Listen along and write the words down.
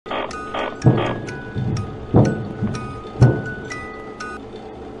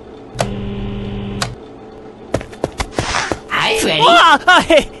Hi, Freddy.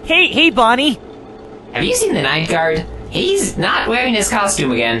 Hey, Bonnie. Have you seen the night guard? He's not wearing his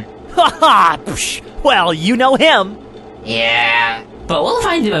costume again. Haha. Well, you know him. Yeah, but we'll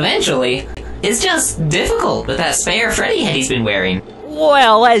find him eventually. It's just difficult with that spare Freddy head he's been wearing.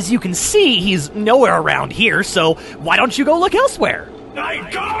 Well, as you can see, he's nowhere around here, so why don't you go look elsewhere?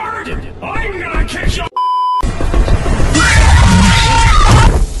 Night guard! I'm gonna kick your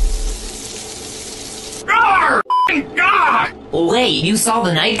God! Wait, you saw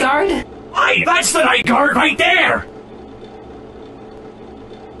the night guard? Hey, that's the night guard right there!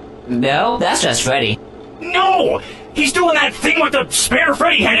 No, that's just Freddy. No! He's doing that thing with the spare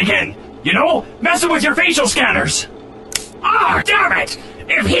Freddy head again! You know, messing with your facial scanners! Ah, damn it!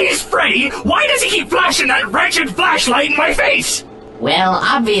 If he's Freddy, why does he keep flashing that wretched flashlight in my face? Well,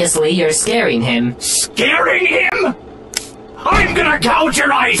 obviously you're scaring him. Scaring him? I'm gonna gouge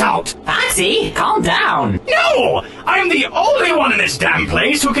your eyes out! Foxy, calm down. No! I'm the only one in this damn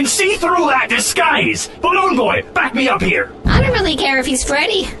place who can see through that disguise! Balloon Boy, back me up here! I don't really care if he's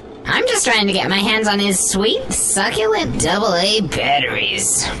Freddy. I'm just trying to get my hands on his sweet, succulent AA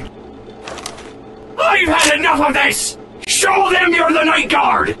batteries. I've had enough of this! Show them you're the night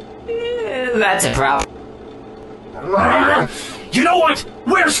guard! That's a problem. You know what?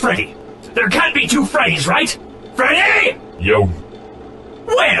 Where's Freddy? There can't be two Freddys, right? Freddy! Yo.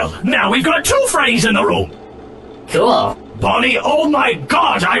 Well, now we've got two Freddys in the room! Cool. Bonnie, oh my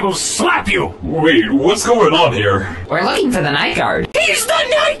god, I will slap you! Wait, what's going on here? We're looking for the night guard. He's the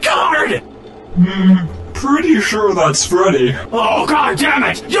night guard! Pretty sure that's Freddy. Oh god damn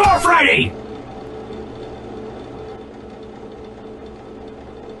it! You're Freddy!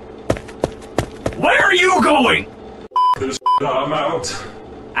 Where are you going? I'm out.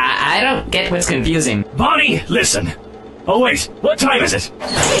 I don't get what's confusing. Bonnie, listen. Oh wait, what time is it?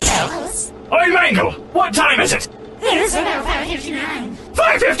 Oi, Mangle, what time is it? It's about 5:59.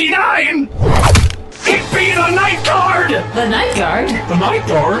 5:59? It be the night guard! The night guard? The night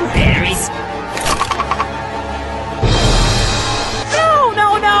guard? Batteries.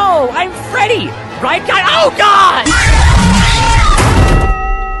 No! I'm Freddy! Right, guy? Oh, God!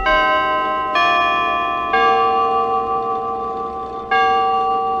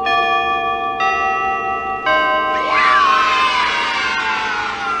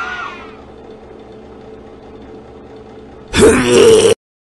 Yeah!